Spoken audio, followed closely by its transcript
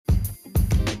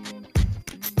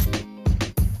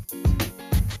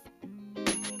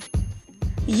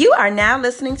You are now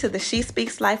listening to the She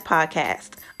Speaks Life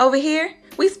podcast. Over here,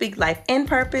 we speak life in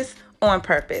purpose, on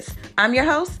purpose. I'm your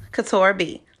host, Keturah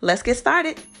B. Let's get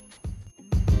started.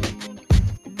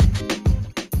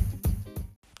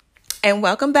 And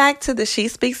welcome back to the She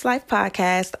Speaks Life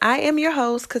podcast. I am your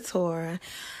host, Keturah.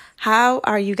 How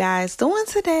are you guys doing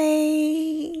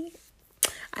today?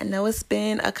 I know it's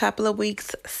been a couple of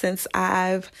weeks since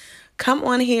I've come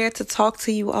on here to talk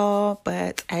to you all,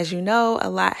 but as you know, a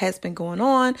lot has been going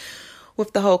on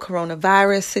with the whole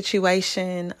coronavirus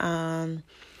situation.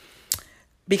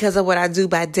 Because of what I do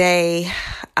by day,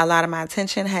 a lot of my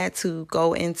attention had to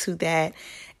go into that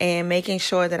and making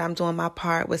sure that I'm doing my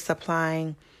part with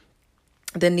supplying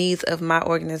the needs of my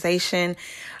organization,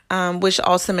 which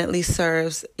ultimately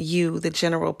serves you, the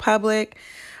general public.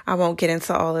 I won't get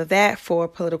into all of that for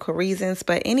political reasons,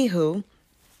 but anywho,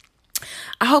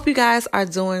 I hope you guys are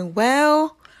doing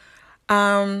well.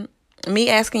 Me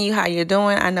asking you how you're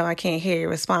doing, I know I can't hear your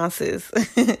responses,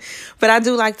 but I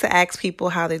do like to ask people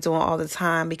how they're doing all the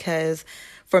time because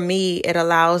for me, it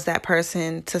allows that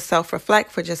person to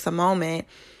self-reflect for just a moment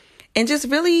and just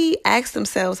really ask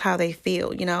themselves how they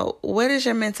feel. You know, what is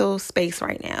your mental space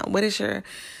right now? What is your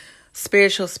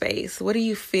spiritual space? What are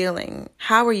you feeling?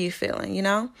 How are you feeling? You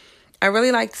know, I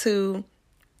really like to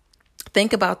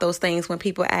think about those things when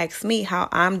people ask me how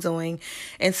I'm doing.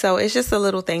 And so it's just a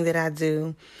little thing that I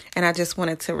do. And I just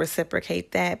wanted to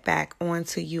reciprocate that back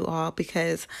onto you all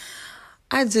because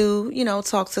I do,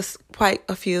 talk to quite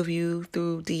a few of you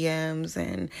through DMs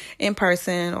and in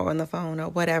person or on the phone or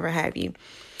whatever have you.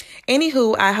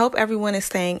 Anywho, I hope everyone is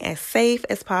staying as safe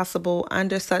as possible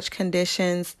under such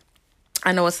conditions.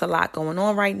 I know it's a lot going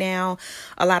on right now.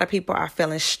 A lot of people are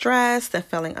feeling stressed and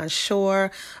feeling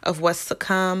unsure of what's to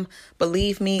come.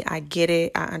 Believe me, I get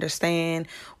it. I understand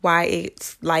why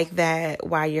it's like that,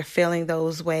 why you're feeling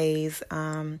those ways.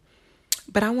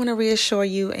 But I want to reassure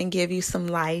you and give you some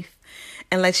life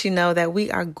and let you know that we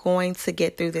are going to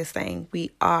get through this thing. We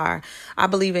are. I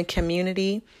believe in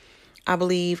community. I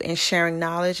believe in sharing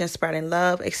knowledge and spreading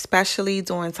love, especially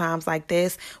during times like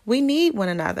this. We need one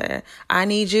another. I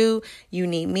need you. You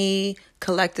need me.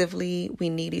 Collectively, we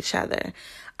need each other.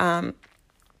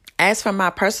 As for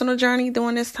my personal journey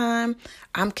during this time,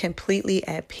 I'm completely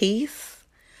at peace,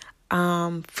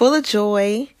 full of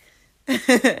joy.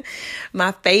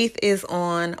 My faith is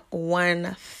on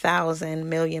 1,000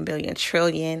 million, billion,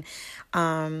 trillion.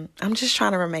 I'm just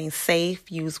trying to remain safe,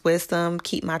 use wisdom,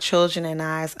 keep my children and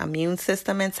I's immune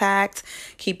system intact,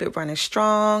 keep it running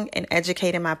strong, and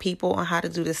educating my people on how to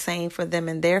do the same for them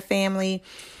and their family.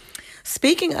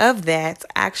 Speaking of that,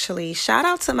 actually, shout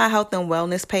out to my health and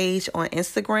wellness page on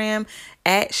Instagram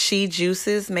at She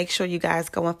Juices. Make sure you guys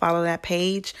go and follow that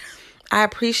page. I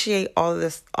appreciate all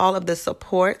of the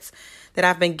supports that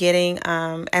I've been getting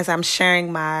as I'm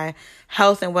sharing my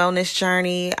health and wellness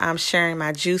journey. I'm sharing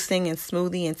my juicing and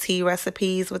smoothie and tea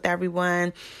recipes with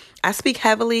everyone. I speak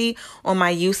heavily on my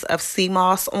use of sea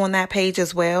moss on that page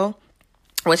as well,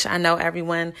 which I know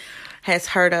everyone has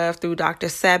heard of through Dr.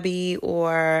 Sebi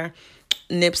or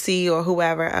Nipsey or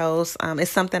whoever else.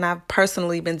 It's something I've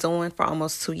personally been doing for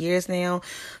almost 2 years now.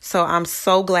 So I'm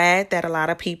so glad that a lot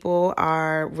of people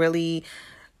are really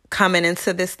coming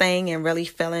into this thing and really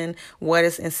feeling what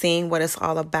is and seeing what it's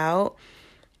all about.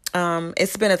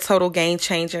 It's been a total game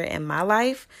changer in my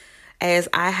life as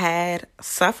I had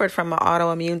suffered from an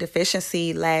autoimmune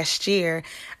deficiency last year.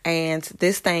 And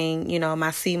this thing,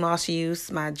 my sea moss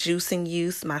use, my juicing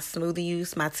use, my smoothie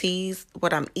use, my teas,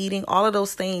 what I'm eating, all of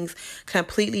those things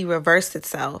completely reversed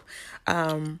itself,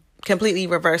 completely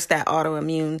reversed that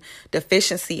autoimmune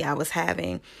deficiency I was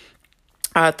having.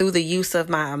 Through the use of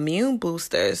my immune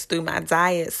boosters, through my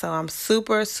diet. So I'm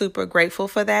super, super grateful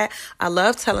for that. I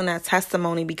love telling that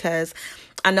testimony because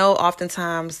I know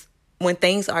oftentimes when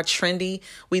things are trendy,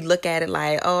 we look at it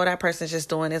like, oh, that person's just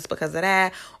doing this because of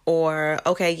that. Or,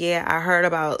 okay, yeah, I heard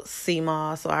about sea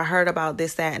moss or I heard about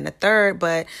this, that, and the third,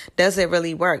 but does it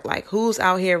really work? Like, who's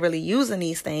out here really using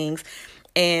these things?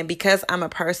 And because I'm a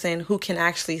person who can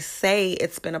actually say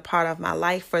it's been a part of my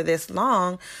life for this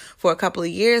long, for a couple of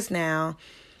years now,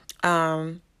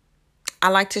 I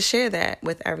like to share that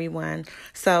with everyone.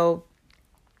 So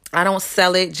I don't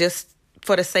sell it just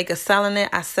for the sake of selling it.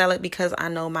 I sell it because I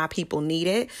know my people need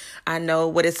it. I know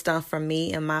what it's done for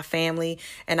me and my family.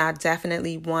 And I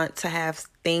definitely want to have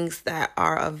things that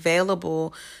are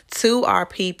available to our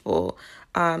people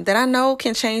that I know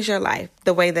can change your life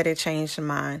the way that it changed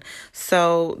mine.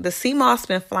 So the sea moss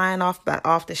been flying off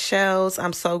the shelves.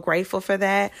 I'm so grateful for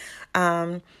that.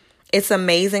 It's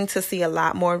amazing to see a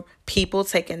lot more people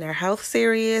taking their health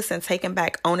serious and taking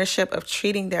back ownership of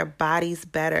treating their bodies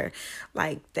better.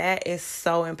 Like, that is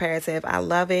so imperative. I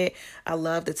love it. I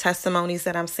love the testimonies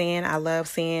that I'm seeing. I love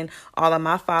seeing all of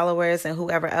my followers and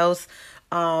whoever else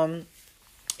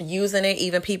using it,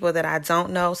 even people that I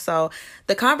don't know. So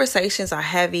the conversations are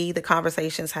heavy. The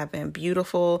conversations have been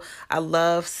beautiful. I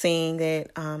love seeing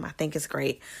it. I think it's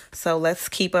great. So let's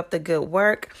keep up the good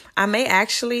work. I may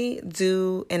actually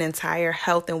do an entire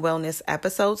health and wellness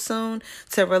episode soon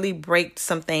to really break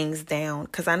some things down,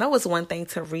 because I know it's one thing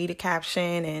to read a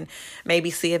caption and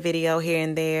maybe see a video here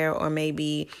and there, or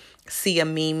maybe see a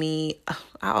meme.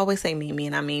 I always say meme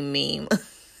and I mean meme.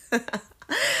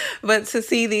 But to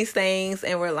see these things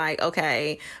and we're like,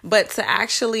 okay, but to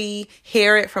actually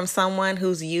hear it from someone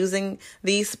who's using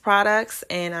these products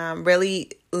and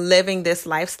really living this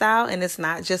lifestyle, and it's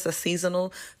not just a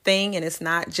seasonal thing, and it's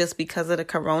not just because of the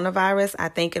coronavirus, I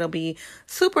think it'll be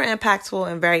super impactful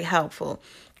and very helpful.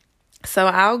 So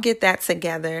I'll get that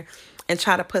together and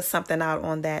try to put something out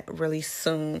on that really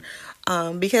soon,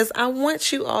 because I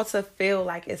want you all to feel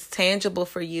like it's tangible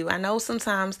for you. I know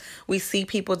sometimes we see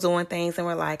people doing things and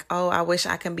we're like, oh, I wish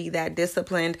I can be that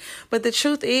disciplined. But the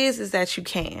truth is that you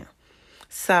can.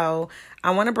 So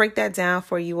I want to break that down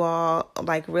for you all,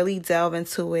 like really delve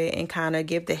into it and kind of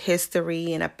give the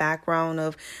history and a background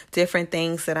of different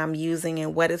things that I'm using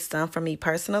and what it's done for me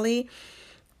personally.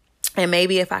 And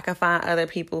maybe if I can find other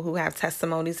people who have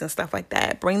testimonies and stuff like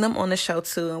that, bring them on the show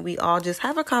too. And we all just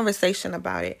have a conversation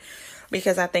about it,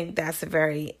 because I think that's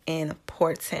very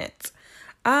important.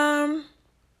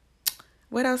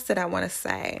 What else did I want to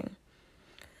say?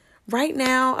 Right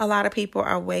now, a lot of people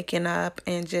are waking up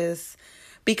and just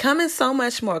becoming so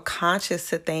much more conscious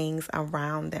to things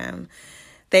around them.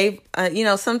 They've,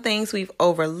 some things we've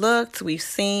overlooked, we've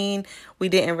seen, we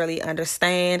didn't really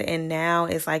understand. And now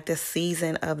it's like the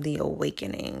season of the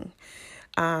awakening.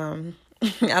 I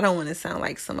don't want to sound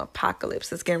like some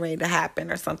apocalypse is getting ready to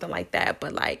happen or something like that.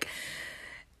 But like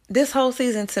this whole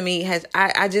season to me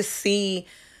I just see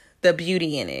the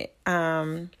beauty in it.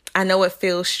 I know it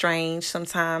feels strange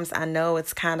sometimes. I know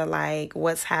it's kind of like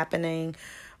what's happening,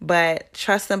 but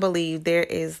trust and believe there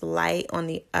is light on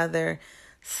the other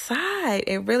side.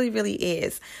 It really, really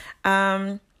is.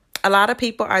 A lot of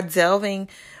people are delving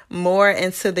more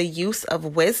into the use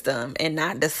of wisdom and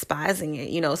not despising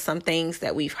it. Some things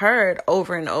that we've heard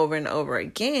over and over and over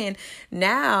again.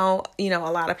 Now, a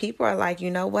lot of people are like, you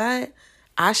know what?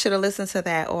 I should have listened to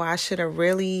that, or I should have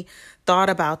really thought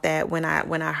about that when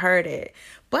I heard it.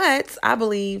 But I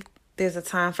believe there's a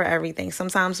time for everything.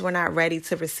 Sometimes we're not ready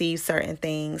to receive certain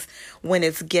things when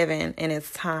it's given and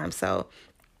it's time. So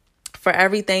for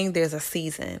everything, there's a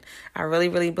season. I really,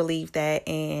 really believe that.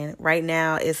 And right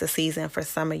now is a season for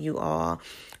some of you all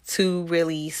to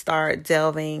really start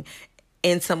delving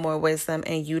into more wisdom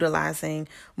and utilizing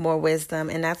more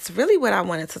wisdom. And that's really what I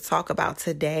wanted to talk about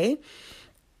today.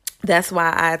 That's why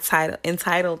I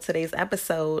entitled today's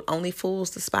episode, Only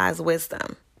Fools Despise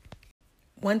Wisdom.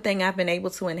 One thing I've been able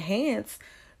to enhance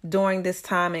during this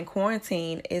time in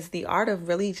quarantine is the art of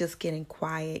really just getting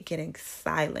quiet, getting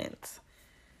silent.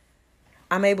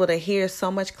 I'm able to hear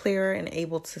so much clearer and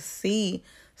able to see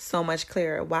so much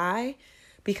clearer. Why?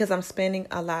 Because I'm spending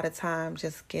a lot of time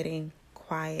just getting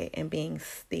quiet and being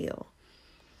still.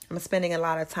 I'm spending a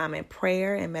lot of time in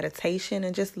prayer and meditation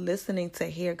and just listening to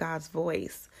hear God's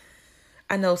voice.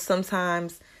 I know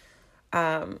sometimes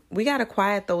we got to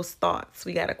quiet those thoughts.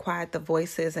 We got to quiet the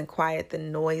voices and quiet the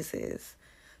noises.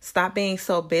 Stop being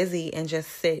so busy and just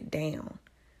sit down.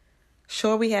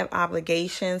 Sure, we have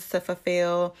obligations to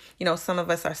fulfill. Some of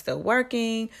us are still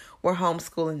working. We're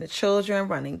homeschooling the children,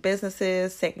 running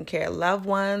businesses, taking care of loved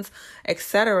ones,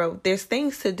 etc. There's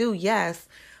things to do, yes,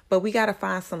 but we got to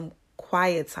find some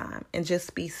quiet time and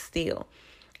just be still.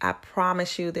 I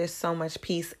promise you there's so much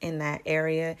peace in that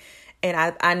area.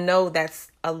 And I know that's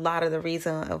a lot of the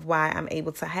reason of why I'm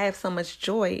able to have so much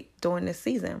joy during this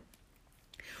season.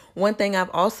 One thing I've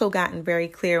also gotten very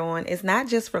clear on is not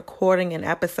just recording an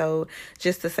episode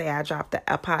just to say I dropped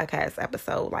a podcast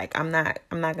episode. Like I'm not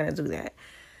going to do that.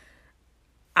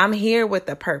 I'm here with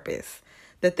a purpose.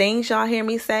 The things y'all hear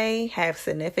me say have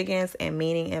significance and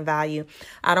meaning and value.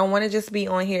 I don't want to just be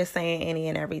on here saying any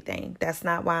and everything. That's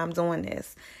not why I'm doing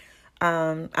this.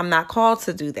 I'm not called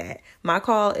to do that. My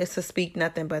call is to speak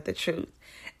nothing but the truth.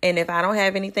 And if I don't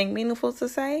have anything meaningful to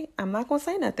say, I'm not going to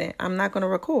say nothing. I'm not going to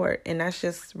record. And that's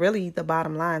just really the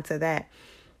bottom line to that.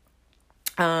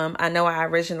 I know I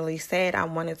originally said I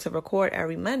wanted to record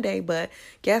every Monday, but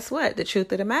guess what? The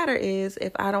truth of the matter is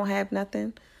if I don't have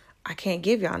nothing, I can't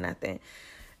give y'all nothing.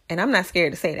 And I'm not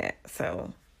scared to say that.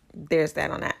 So there's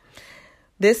that on that.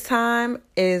 This time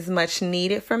is much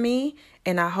needed for me,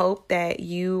 and I hope that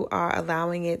you are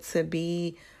allowing it to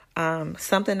be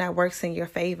something that works in your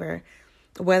favor,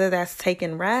 whether that's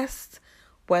taking rest,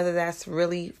 whether that's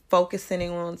really focusing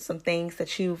on some things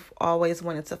that you've always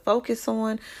wanted to focus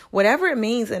on, whatever it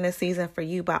means in this season for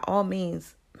you, by all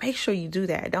means, make sure you do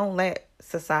that. Don't let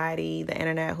society, the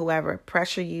internet, whoever,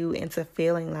 pressure you into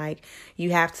feeling like you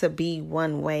have to be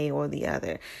one way or the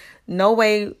other. No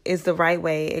way is the right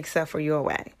way except for your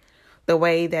way. The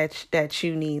way that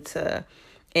you need to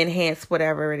enhance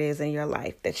whatever it is in your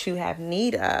life that you have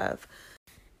need of.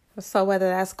 So whether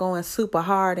that's going super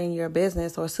hard in your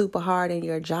business or super hard in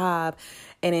your job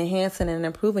and enhancing and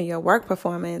improving your work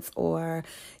performance, or,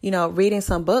 reading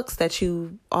some books that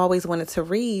you always wanted to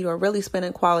read, or really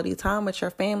spending quality time with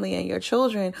your family and your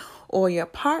children or your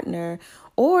partner,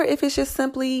 or if it's just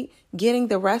simply getting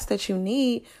the rest that you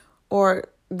need, or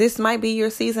this might be your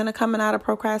season of coming out of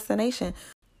procrastination.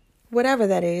 Whatever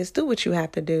that is, do what you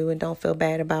have to do and don't feel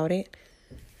bad about it.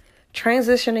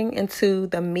 Transitioning into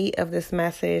the meat of this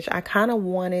message, I kind of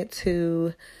wanted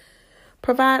to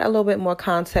provide a little bit more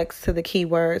context to the key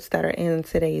words that are in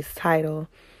today's title.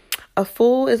 A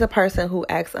fool is a person who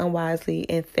acts unwisely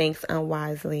and thinks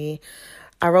unwisely.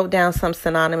 I wrote down some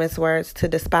synonymous words to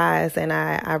despise, and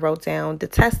I wrote down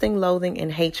detesting, loathing,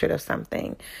 and hatred of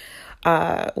something.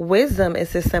 Wisdom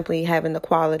is just simply having the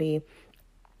quality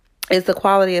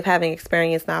of having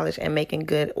experience, knowledge, and making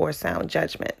good or sound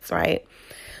judgments, right?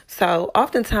 So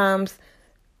oftentimes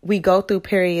we go through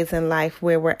periods in life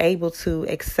where we're able to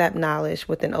accept knowledge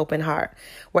with an open heart.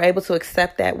 We're able to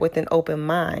accept that with an open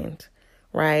mind,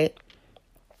 right?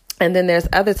 And then there's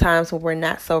other times when we're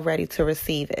not so ready to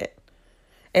receive it.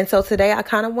 And so today I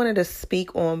kind of wanted to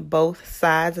speak on both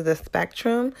sides of the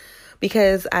spectrum,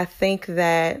 because I think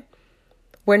that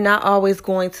we're not always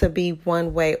going to be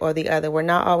one way or the other. We're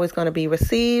not always going to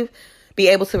be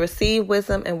able to receive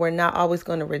wisdom, and we're not always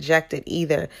going to reject it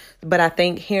either. But I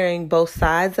think hearing both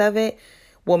sides of it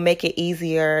will make it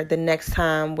easier the next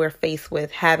time we're faced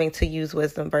with having to use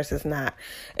wisdom versus not.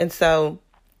 And so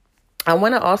I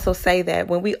want to also say that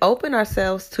when we open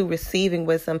ourselves to receiving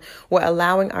wisdom, we're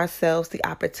allowing ourselves the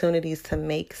opportunities to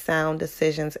make sound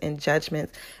decisions and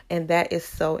judgments. And that is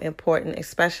so important,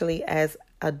 especially as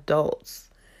adults.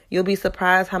 You'll be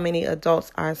surprised how many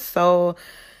adults are so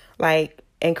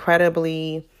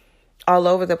incredibly all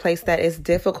over the place that it's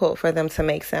difficult for them to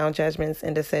make sound judgments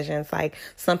and decisions. Like,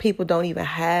 some people don't even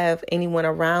have anyone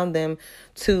around them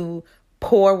to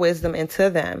pour wisdom into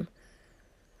them.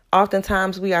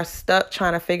 Oftentimes we are stuck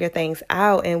trying to figure things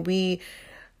out, and we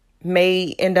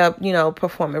may end up,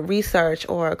 performing research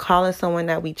or calling someone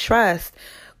that we trust,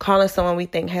 calling someone we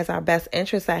think has our best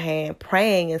interests at hand,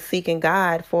 praying and seeking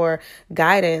God for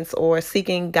guidance, or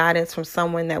seeking guidance from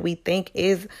someone that we think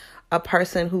is a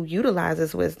person who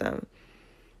utilizes wisdom,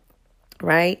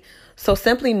 right? So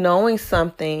simply knowing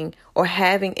something or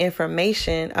having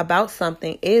information about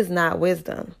something is not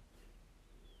wisdom.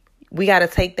 We got to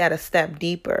take that a step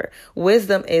deeper.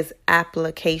 Wisdom is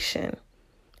application.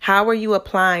 How are you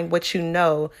applying what you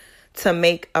know to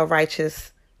make a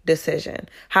righteous decision?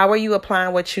 How are you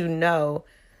applying what you know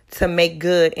to make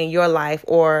good in your life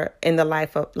or in the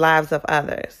lives of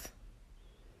others?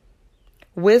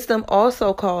 Wisdom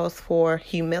also calls for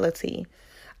humility.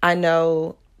 I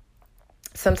know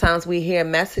sometimes we hear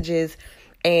messages,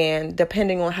 and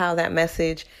depending on how that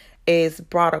message is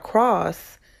brought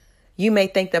across, you may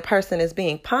think the person is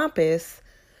being pompous,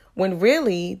 when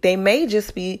really they may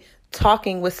just be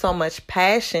talking with so much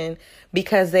passion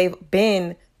because they've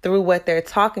been through what they're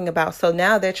talking about. So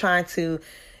now they're trying to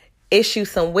issue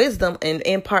some wisdom and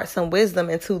impart some wisdom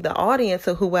into the audience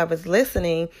or whoever's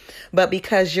listening. But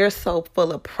because you're so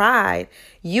full of pride,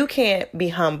 you can't be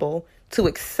humble to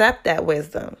accept that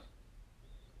wisdom.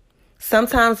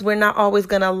 Sometimes we're not always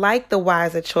going to like the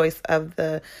wiser choice of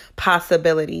the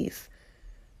possibilities,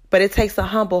 but it takes a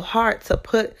humble heart to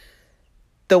put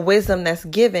the wisdom that's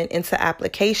given into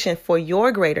application for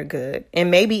your greater good,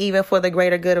 and maybe even for the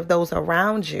greater good of those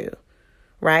around you,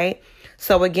 right?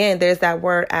 So again, there's that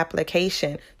word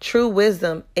application. True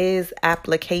wisdom is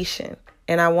application.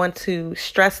 And I want to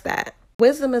stress that.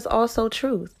 Wisdom is also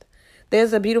truth.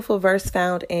 There's a beautiful verse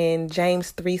found in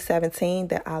James 3:17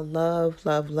 that I love,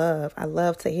 love, love. I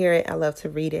love to hear it. I love to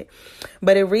read it.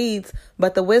 But it reads,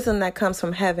 "But the wisdom that comes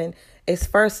from heaven is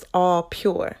first all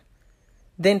pure,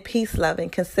 then peace-loving,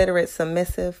 considerate,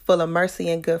 submissive, full of mercy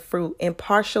and good fruit,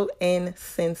 impartial and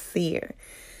sincere."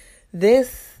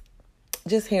 This,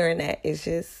 just hearing that is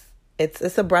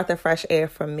it's a breath of fresh air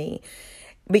for me.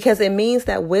 because it means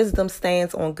that wisdom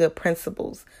stands on good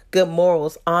principles, good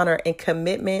morals, honor, and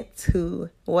commitment to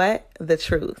what? The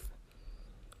truth.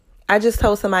 I just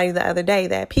told somebody the other day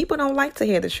that people don't like to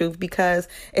hear the truth because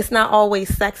it's not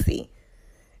always sexy.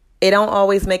 It don't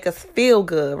always make us feel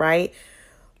good, right?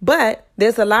 But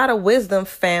there's a lot of wisdom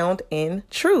found in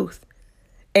truth.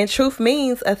 And truth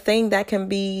means a thing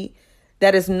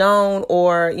that is known,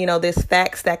 or, there's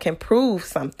facts that can prove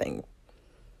something.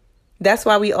 That's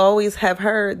why we always have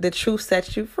heard the truth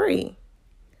sets you free.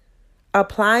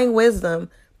 Applying wisdom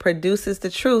produces the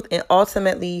truth and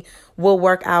ultimately will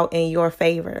work out in your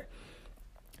favor.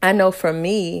 I know for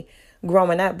me,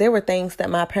 growing up, there were things that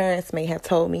my parents may have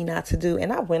told me not to do,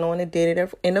 and I went on and did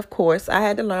it. And of course, I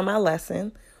had to learn my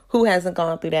lesson. Who hasn't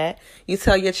gone through that? You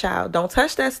tell your child, don't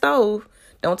touch that stove.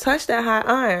 Don't touch that hot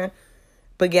iron.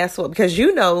 But guess what? Because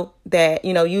you know that,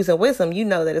 using wisdom, you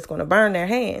know that it's going to burn their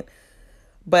hand.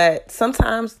 But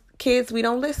sometimes kids, we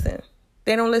don't listen.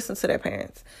 They don't listen to their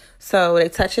parents. So they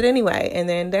touch it anyway, and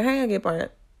then their hand get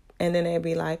burnt. And then they'd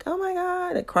be like, oh my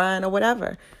God, and crying or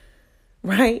whatever.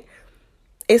 Right?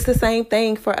 It's the same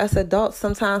thing for us adults.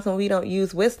 Sometimes when we don't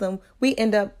use wisdom, we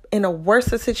end up in a worse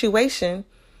situation.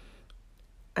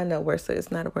 I know worse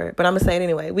is not a word, but I'm going to say it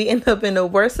anyway. We end up in a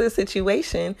worse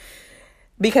situation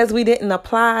because we didn't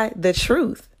apply the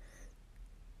truth.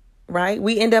 Right?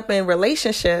 We end up in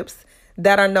relationships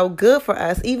that are no good for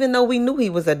us, even though we knew he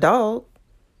was a dog.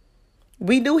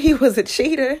 We knew he was a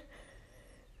cheater.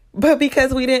 But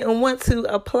because we didn't want to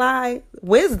apply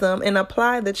wisdom and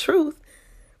apply the truth,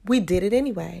 we did it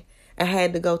anyway. I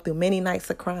had to go through many nights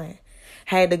of crying.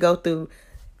 Had to go through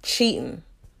cheating.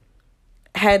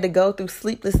 Had to go through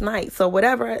sleepless nights. So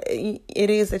whatever it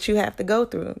is that you have to go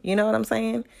through, you know what I'm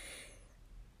saying?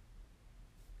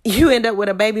 You end up with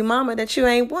a baby mama that you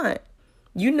ain't want.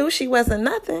 You knew she wasn't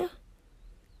nothing,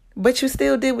 but you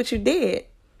still did what you did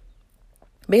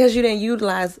because you didn't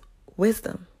utilize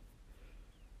wisdom.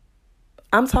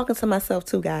 I'm talking to myself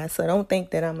too, guys. So don't think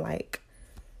that I'm like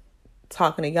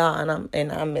talking to y'all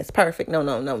and I'm Miss Perfect.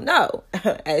 No.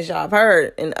 As y'all have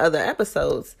heard in other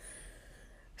episodes,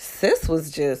 sis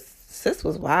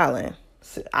was wilding.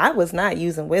 I was not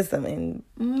using wisdom in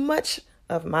much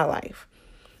of my life,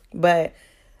 but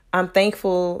I'm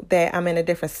thankful that I'm in a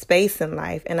different space in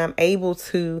life and I'm able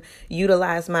to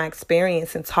utilize my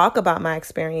experience and talk about my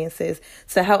experiences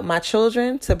to help my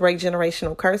children, to break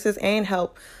generational curses, and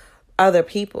help other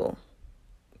people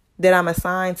that I'm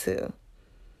assigned to.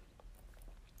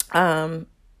 I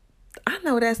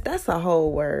know that's a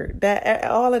whole word. That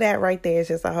all of that right there is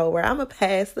just a whole word. I'm gonna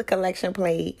pass the collection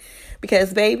plate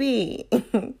because baby,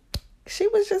 she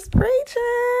was just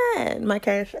preaching. My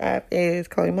cash app is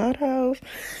Chloe Mottos.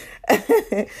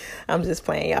 I'm just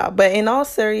playing, y'all. But in all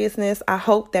seriousness, I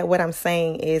hope that what I'm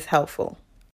saying is helpful.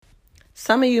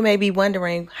 Some of you may be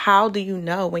wondering, how do you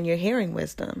know when you're hearing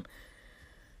wisdom?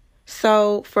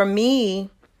 So for me,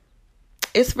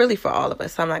 it's really for all of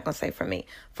us. I'm not going to say for me.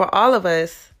 For all of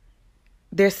us,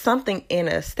 there's something in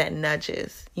us that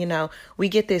nudges. We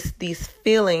get these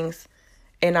feelings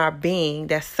in our being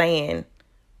that's saying,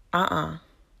 that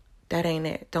ain't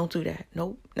it. Don't do that.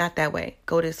 Nope, not that way.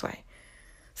 Go this way.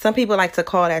 Some people like to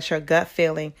call that your gut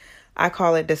feeling. I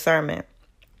call it discernment.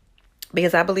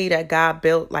 Because I believe that God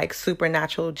built like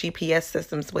supernatural GPS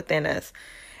systems within us.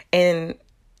 And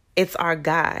it's our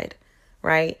guide,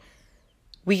 right?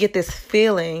 We get this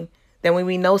feeling that when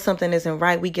we know something isn't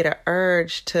right, we get an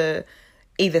urge to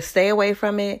either stay away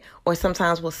from it, or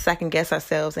sometimes we'll second guess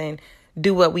ourselves and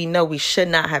do what we know we should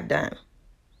not have done.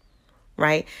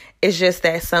 Right? It's just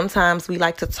that sometimes we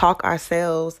like to talk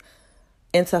ourselves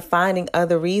into finding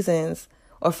other reasons,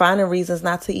 or finding reasons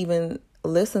not to even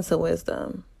listen to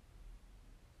wisdom.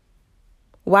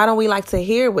 Why don't we like to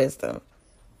hear wisdom?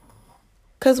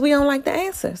 Because we don't like the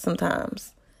answer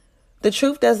sometimes. The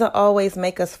truth doesn't always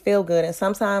make us feel good. And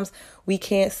sometimes we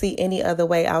can't see any other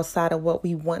way outside of what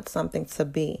we want something to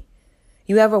be.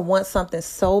 You ever want something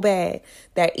so bad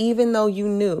that even though you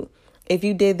knew if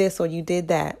you did this or you did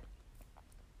that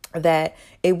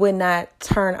it would not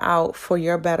turn out for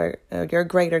your better, your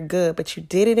greater good, but you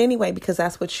did it anyway because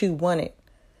that's what you wanted.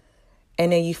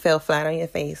 And then you fell flat on your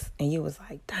face and you was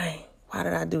like, dang, why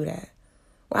did I do that?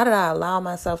 Why did I allow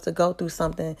myself to go through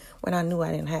something when I knew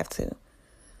I didn't have to?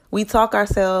 We talk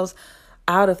ourselves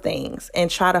out of things and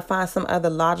try to find some other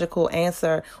logical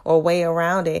answer or way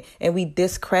around it. And we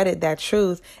discredit that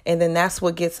truth. And then that's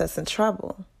what gets us in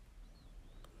trouble.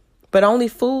 But only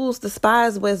fools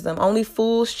despise wisdom. Only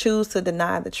fools choose to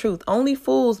deny the truth. Only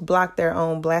fools block their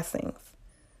own blessings.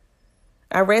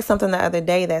 I read something the other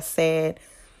day that said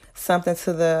something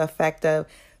to the effect of,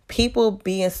 people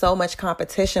be in so much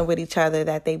competition with each other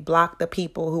that they block the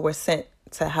people who were sent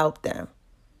to help them.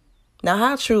 Now,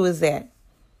 how true is that?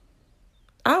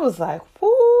 I was like,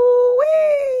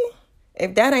 whoo-wee.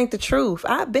 If that ain't the truth,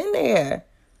 I've been there.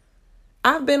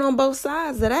 I've been on both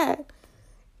sides of that.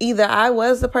 Either I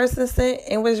was the person sent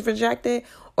and was rejected,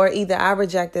 or either I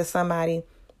rejected somebody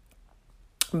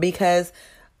because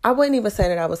I wouldn't even say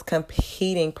that I was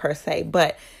competing per se,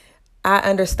 but I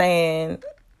understand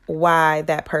why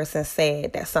that person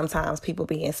said that sometimes people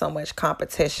be in so much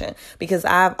competition, because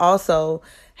I've also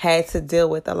had to deal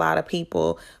with a lot of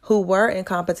people who were in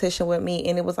competition with me,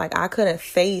 and it was like I couldn't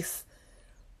face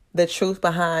the truth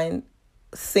behind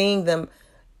seeing them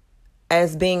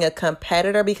as being a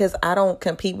competitor, because I don't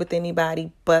compete with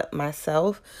anybody but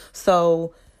myself.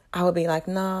 So I would be like,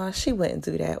 nah, she wouldn't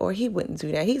do that, or he wouldn't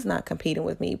do that. He's not competing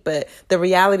with me. But the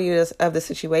reality of the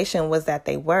situation was that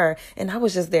they were, and I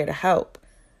was just there to help.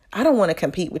 I don't want to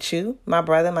compete with you, my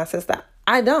brother, my sister.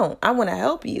 I don't. I want to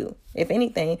help you, if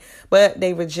anything. But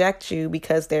they reject you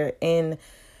because they're in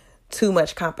too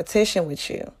much competition with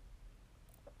you.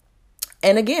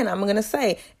 And again, I'm going to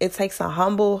say it takes a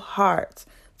humble heart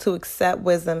to accept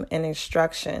wisdom and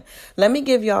instruction. Let me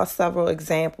give y'all several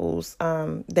examples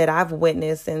that I've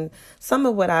witnessed and some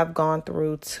of what I've gone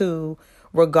through too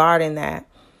regarding that.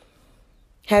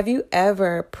 Have you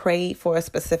ever prayed for a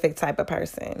specific type of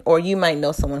person? Or you might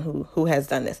know someone who has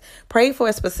done this. Pray for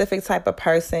a specific type of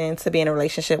person to be in a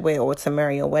relationship with, or to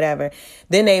marry, or whatever.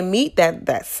 Then they meet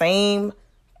that same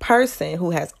person who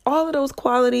has all of those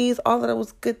qualities, all of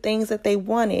those good things that they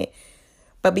wanted.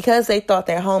 But because they thought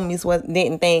their homies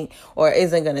didn't think or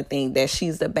isn't going to think that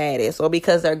she's the baddest, or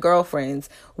because their girlfriends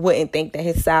wouldn't think that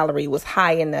his salary was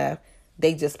high enough,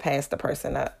 they just passed the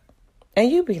person up. And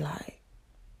you be like,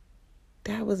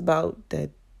 that was about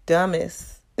the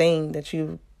dumbest thing that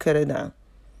you could have done.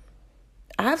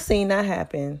 I've seen that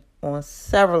happen on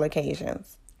several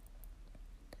occasions.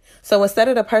 So instead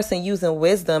of the person using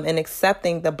wisdom and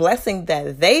accepting the blessing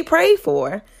that they prayed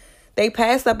for, they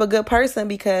passed up a good person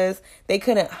because they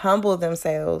couldn't humble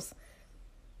themselves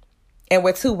and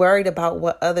were too worried about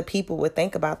what other people would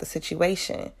think about the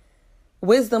situation.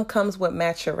 Wisdom comes with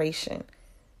maturation,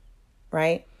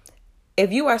 right?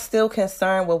 If you are still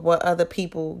concerned with what other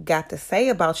people got to say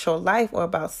about your life or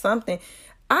about something,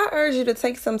 I urge you to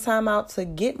take some time out to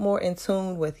get more in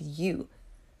tune with you,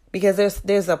 because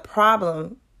there's a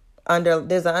problem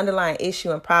there's an underlying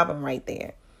issue and problem right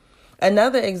there.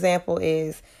 Another example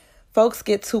is folks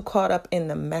get too caught up in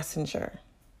the messenger.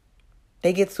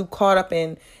 They get too caught up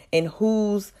in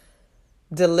who's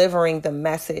delivering the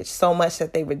message so much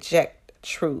that they reject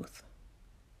truth.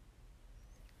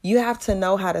 You have to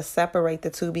know how to separate the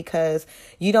two, because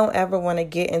you don't ever want to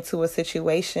get into a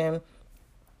situation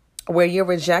where you're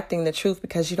rejecting the truth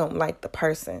because you don't like the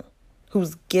person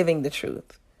who's giving the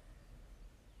truth.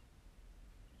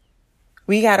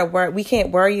 We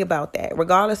can't worry about that.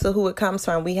 Regardless of who it comes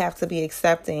from, we have to be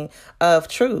accepting of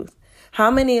truth.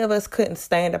 How many of us couldn't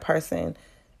stand a person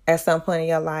at some point in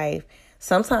your life,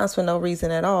 sometimes for no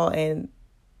reason at all? And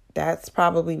that's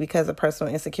probably because of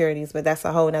personal insecurities, but that's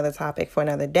a whole nother topic for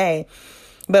another day.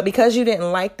 But because you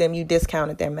didn't like them, you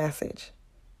discounted their message.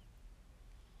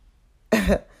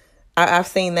 I've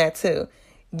seen that too.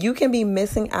 You can be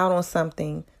missing out on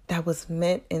something that was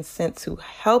meant and sent to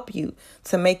help you,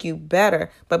 to make you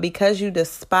better. But because you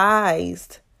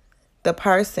despised the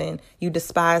person, you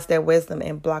despised their wisdom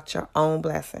and blocked your own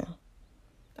blessing.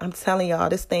 I'm telling y'all,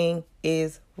 this thing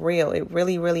is real. It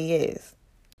really, really is.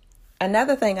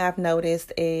 Another thing I've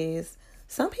noticed is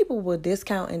some people will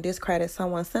discount and discredit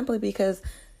someone simply because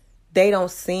they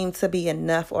don't seem to be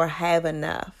enough or have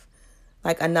enough.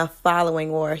 Like enough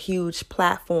following or a huge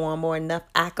platform or enough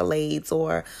accolades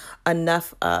or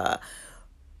enough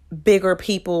bigger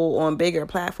people on bigger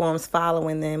platforms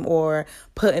following them or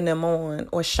putting them on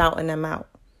or shouting them out.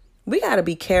 We got to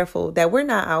be careful that we're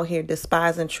not out here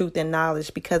despising truth and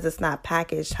knowledge because it's not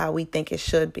packaged how we think it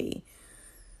should be.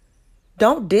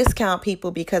 Don't discount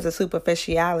people because of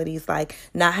superficialities like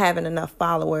not having enough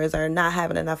followers or not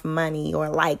having enough money or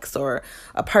likes, or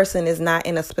a person is not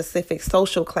in a specific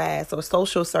social class or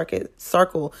social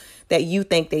circle that you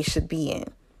think they should be in.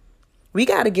 We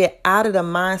got to get out of the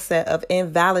mindset of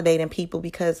invalidating people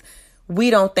because we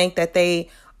don't think that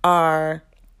they are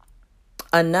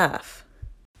enough.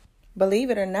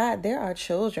 Believe it or not, there are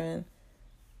children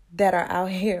that are out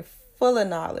here full of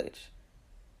knowledge.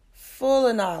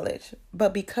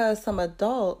 But because some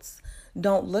adults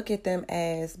don't look at them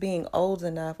as being old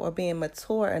enough or being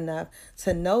mature enough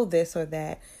to know this or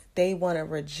that, they want to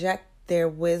reject their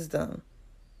wisdom.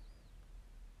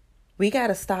 We got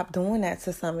to stop doing that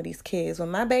to some of these kids.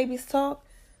 When my babies talk,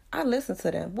 I listen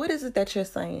to them. What is it that you're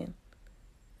saying?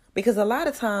 Because a lot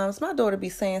of times my daughter be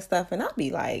saying stuff and I'll be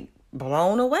like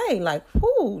blown away. Like,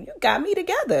 whoo, you got me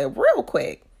together real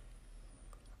quick.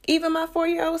 Even my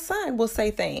 4-year-old son will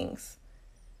say things.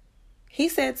 He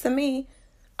said to me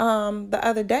the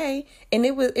other day, and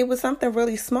it was something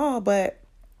really small, but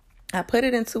I put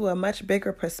it into a much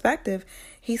bigger perspective.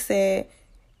 He said,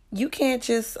 you can't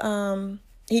just,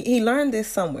 he learned this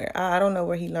somewhere. I don't know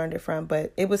where he learned it from,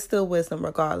 but it was still wisdom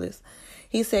regardless.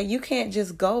 He said, you can't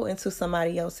just go into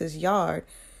somebody else's yard.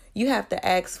 You have to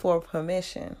ask for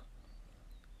permission.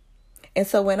 And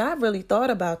so when I really thought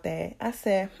about that, I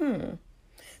said,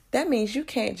 that means you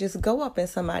can't just go up in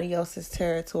somebody else's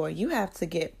territory. You have to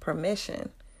get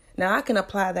permission. Now, I can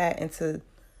apply that into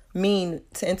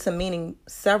meaning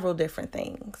several different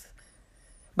things.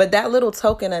 But that little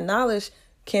token of knowledge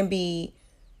can be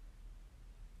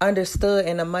understood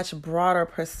in a much broader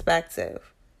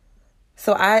perspective.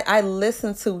 So I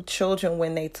listen to children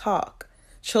when they talk.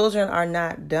 Children are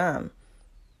not dumb.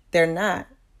 They're not.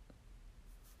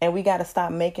 And we got to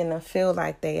stop making them feel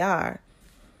like they are.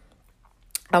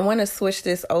 I want to switch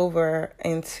this over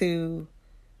into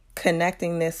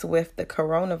connecting this with the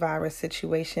coronavirus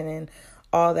situation and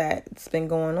all that's been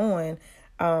going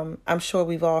on. I'm sure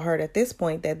we've all heard at this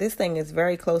point that this thing is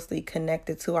very closely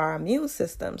connected to our immune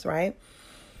systems, right?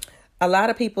 A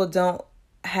lot of people don't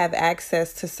have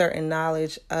access to certain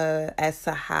knowledge as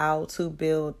to how to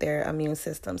build their immune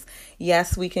systems.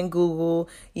 Yes, we can Google.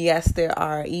 Yes, there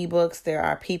are ebooks. There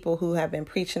are people who have been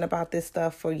preaching about this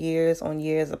stuff for years on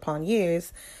years upon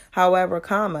years. However,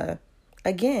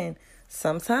 again,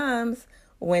 sometimes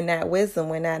when that wisdom,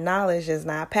 when that knowledge is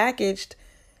not packaged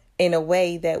in a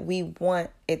way that we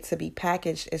want it to be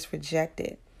packaged, it's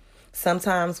rejected.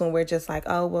 Sometimes when we're just like,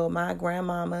 oh, well, my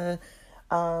grandmama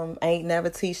ain't never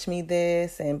teach me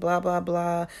this and blah, blah,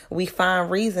 blah. We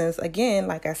find reasons, again,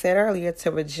 like I said earlier,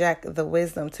 to reject the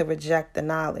wisdom, to reject the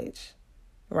knowledge,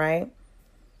 right?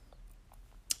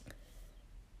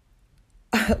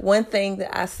 One thing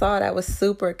that I saw that was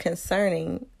super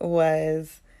concerning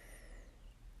was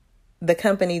the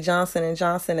company Johnson &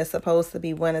 Johnson is supposed to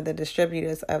be one of the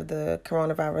distributors of the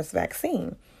coronavirus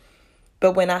vaccine.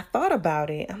 But when I thought about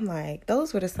it, I'm like,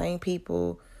 those were the same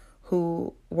people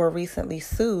who were recently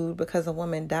sued because a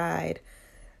woman died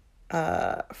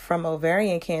from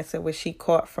ovarian cancer, which she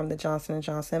caught from the Johnson &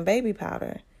 Johnson baby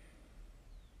powder.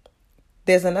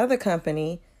 There's another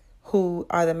company who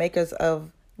are the makers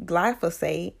of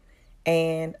glyphosate.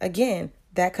 And again,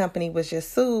 that company was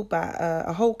just sued by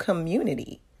a whole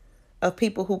community of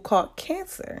people who caught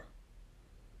cancer.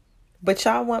 But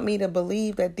y'all want me to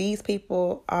believe that these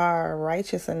people are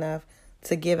righteous enough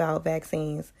to give out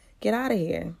vaccines. Get out of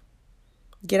here.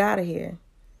 Get out of here.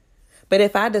 But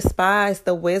if I despise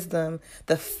the wisdom,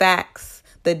 the facts,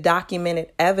 the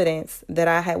documented evidence that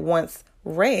I had once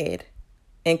read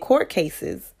in court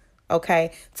cases,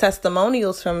 okay,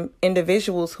 testimonials from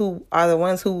individuals who are the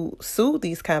ones who sued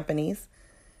these companies,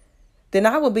 then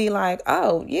I would be like,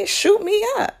 oh, yeah, shoot me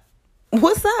up.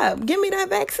 What's up? Give me that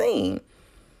vaccine.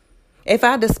 If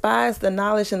I despise the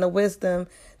knowledge and the wisdom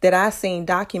that I've seen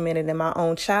documented in my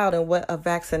own child and what a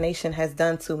vaccination has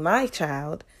done to my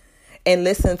child, and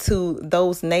listen to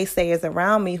those naysayers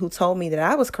around me who told me that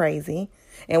I was crazy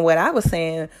and what I was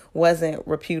saying wasn't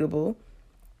reputable,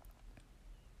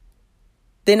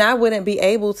 then I wouldn't be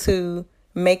able to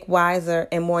make wiser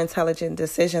and more intelligent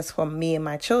decisions for me and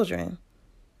my children.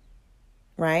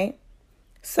 Right?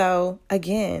 So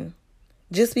again,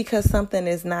 just because something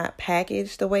is not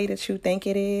packaged the way that you think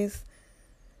it is,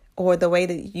 or the way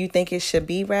that you think it should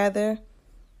be, rather,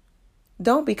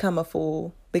 don't become a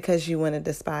fool because you want to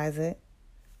despise it.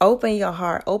 Open your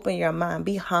heart, open your mind,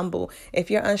 be humble.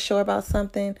 If you're unsure about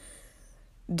something,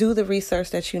 do the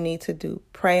research that you need to do.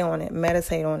 Pray on it,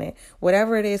 meditate on it.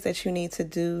 Whatever it is that you need to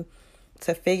do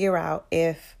to figure out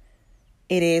if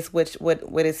it is what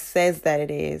it says that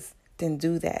it is, then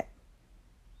do that.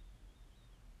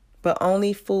 But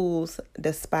only fools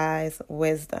despise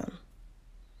wisdom.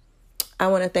 I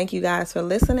want to thank you guys for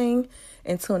listening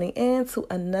and tuning in to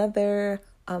another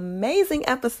amazing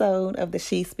episode of the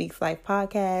She Speaks Life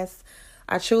podcast.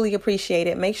 I truly appreciate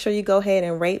it. Make sure you go ahead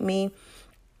and rate me.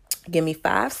 Give me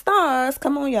 5 stars.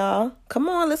 Come on, y'all. Come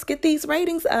on, let's get these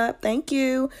ratings up. Thank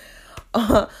you.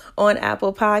 On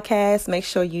Apple Podcasts, make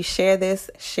sure you share this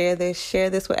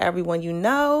with everyone you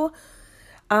know.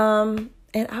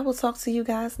 And I will talk to you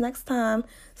guys next time.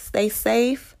 Stay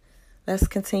safe. Let's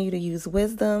continue to use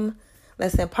wisdom.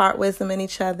 Let's impart wisdom in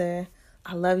each other.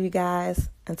 I love you guys.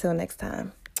 Until next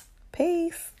time.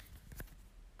 Peace.